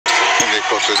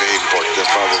go to the import.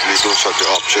 Probably those are the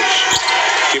options.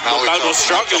 Keep Montalvo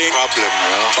struggling. Problem, you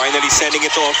know? Finally sending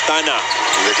it to Oftana.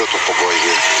 They go to Pogoy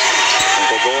here.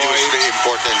 Pogoy. Use the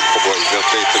import and Pogoy. They'll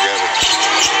play together.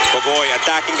 Pogoy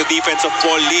attacking the defense of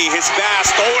Paul Lee. His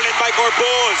pass stolen by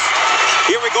Corpus.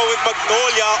 Here we go with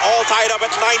Magnolia, all tied up at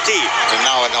 90. And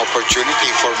now an opportunity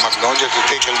for Magnolia to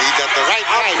take a lead at the right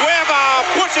time. Abueva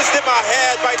pushes them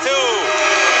ahead by 2.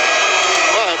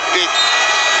 Well, big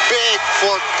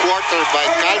fourth quarter by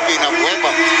Calvin Abueva.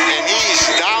 And he's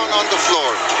down on the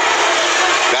floor.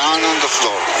 Down on the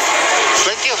floor.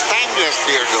 Plenty of time left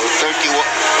here though,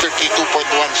 32.1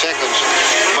 seconds.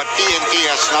 But TNT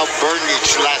has now burned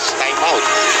its last time out.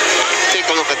 Take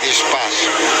a look at this pass.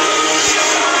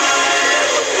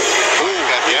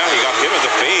 Yeah, he got hit in the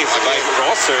face by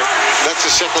Rosser. That's the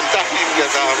second time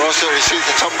that Rosser received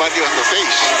somebody on the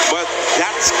face. But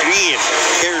that screen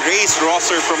erased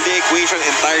Rosser from the equation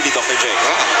entirely, Dr. J.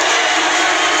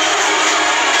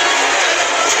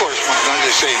 Of course, Magnolia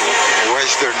is saying, why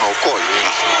is there no call? You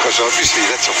know, because obviously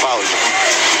that's a foul.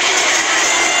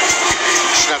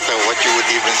 It's not what you would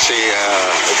even say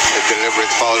a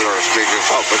deliberate foul or a flagrant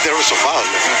foul, but there was a foul.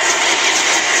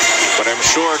 But I'm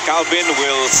sure Calvin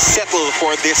will settle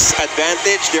for this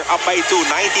advantage. They're up by 2,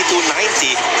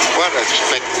 92-90. What a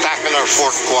spectacular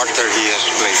fourth quarter he has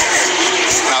played.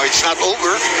 Now, it's not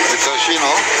over because, you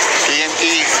know,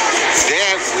 TNT, they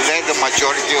have led the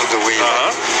majority of the way.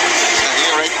 And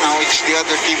here right now, it's the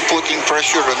other team putting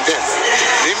pressure on them.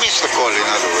 They missed the call, in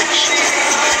other words.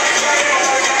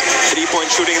 3-point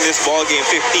shooting in this ball game,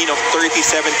 15 of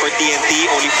 37 for TNT,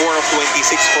 only 4 of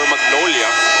 26 for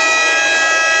Magnolia.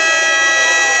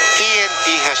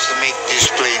 TNT has to make this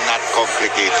play not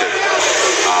complicated.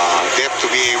 They have to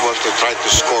be able to try to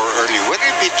score early, whether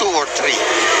it be 2 or 3.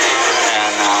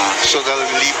 And so that'll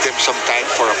leave them some time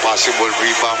for a possible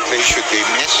rebound play should they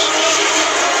miss.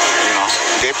 You know,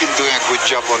 they've been doing a good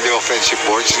job on the offensive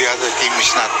boards. The other team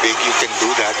is not big. You can do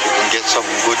that. You can get some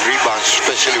good rebounds,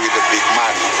 especially with a big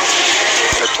man.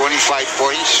 25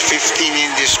 points, 15 in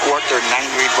this quarter,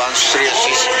 9 rebounds, 3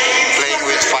 assists, playing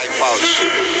with 5 fouls.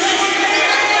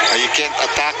 You can't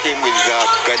attack him with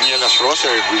Ganielas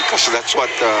Rosser because that's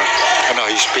what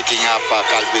he's picking up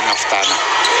Calvin Oftana.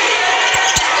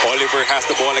 Oliver has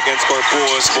the ball against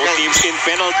Corpus. Both teams in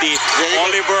penalty.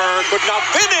 Oliver could not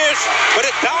finish, but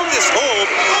it found his home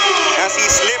as he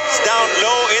slips down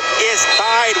low. It is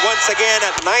tied once again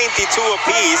at 92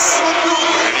 apiece.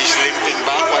 And he's limping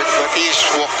backwards, but he's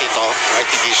walked it off. I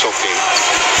think he's okay.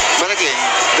 But again,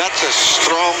 that's a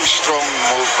strong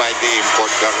move by the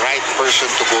import, the right person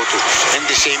to go to. And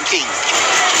the same thing,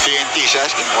 TNT is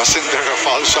asking, wasn't there a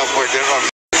foul somewhere there on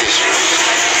this?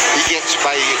 He gets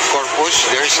by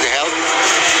Corpus, there's the help.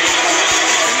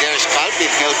 And there's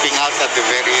Calvin helping out at the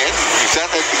very end. If that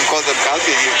had been called on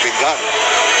Calvin, he'd been gone.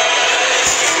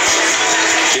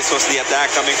 This was the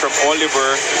attack coming from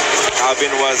Oliver.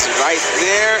 Calvin was right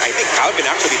there. I think Calvin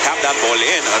actually tapped that ball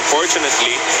in.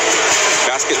 Unfortunately,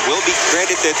 basket will be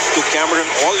credited to Cameron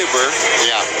Oliver.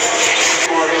 Yeah.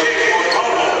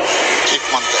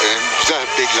 It's a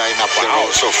big lineup there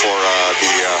also for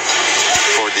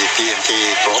the TNT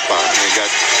Tropa. We got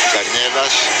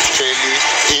Ganielas, Feli,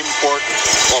 Import,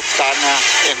 Oftana,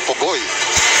 and Pogoy.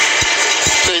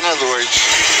 So in other words,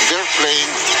 they're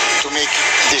playing to make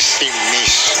this team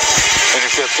miss. And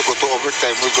if we have to go to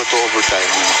overtime, we'll go to overtime.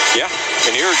 Yeah,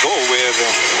 and here we go with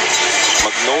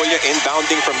Magnolia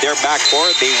inbounding from their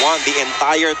backcourt. They won the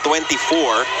entire 24.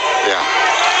 Yeah.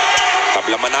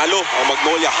 Tabla manalo ang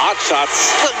Magnolia hot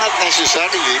shots. Well, not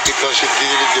necessarily because it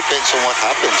really depends on what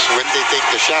happens. When they take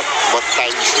the shot, what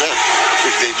time is left.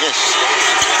 If they miss.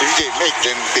 If they make,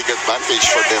 then big advantage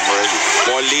for them already.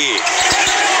 Molly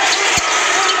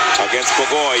against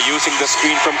Pogoy, using the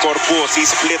screen from Corpus. He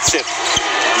splits it.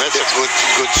 That's a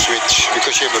good switch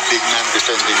because you have a big man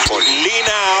defending Paul.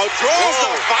 Lina draws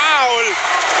the foul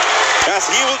as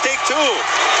he will take 2.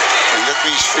 And that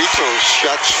means free throws,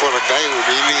 shots for a guy who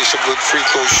really is a good free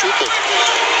throw shooter.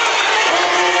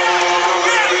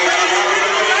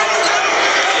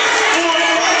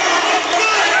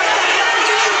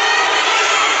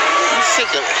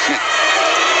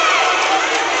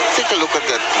 Take a look at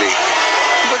that play.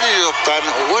 Where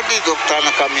did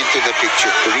Oftana come into the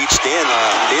picture? Reached in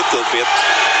a little bit.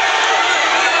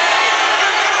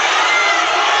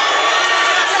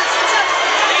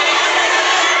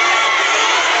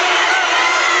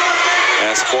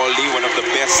 As Paul Lee, one of the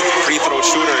best free throw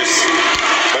shooters.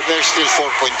 But there's still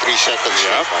 4.3 seconds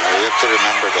left. You have to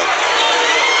remember that.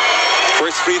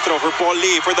 First free throw for Paul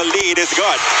Lee for the lead is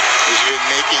good. He's been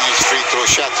making his free throw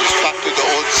shots. He's back to the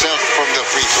old self from the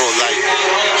free throw line.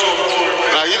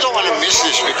 Now, you don't want to miss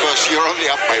you're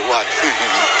only up by what?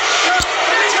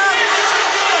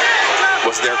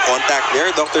 Was there contact there,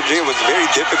 Dr. J? It was very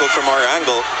difficult from our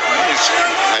angle.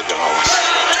 I don't know.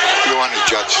 You want to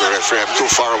judge the referee. I'm too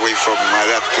far away from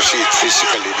that to see it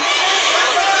physically.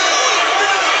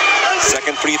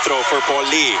 Second free throw for Paul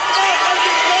Lee.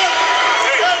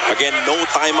 Again, no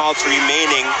timeouts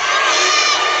remaining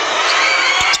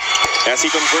as he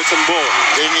converts them both.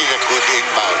 They need a good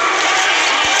inbound.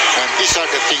 And these are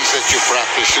the things that you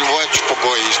practice. You watch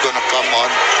Pogoy, he's going to come on.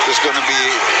 There's going to be...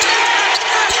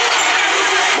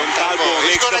 Montalvo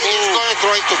makes the move. He's going to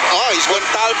try to... Oh, he's going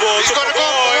to go.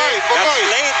 Pogoy. That's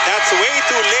late. That's way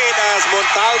too late as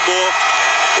Montalvo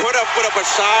put up a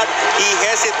shot. He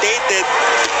hesitated.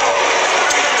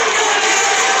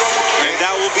 And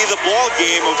that will be the ball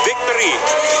game of victory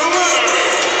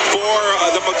for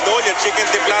the Magnolia Chicken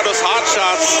Templados Hot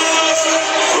Shots.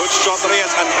 Coach CHOT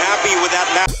Reyes unhappy with that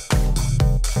last.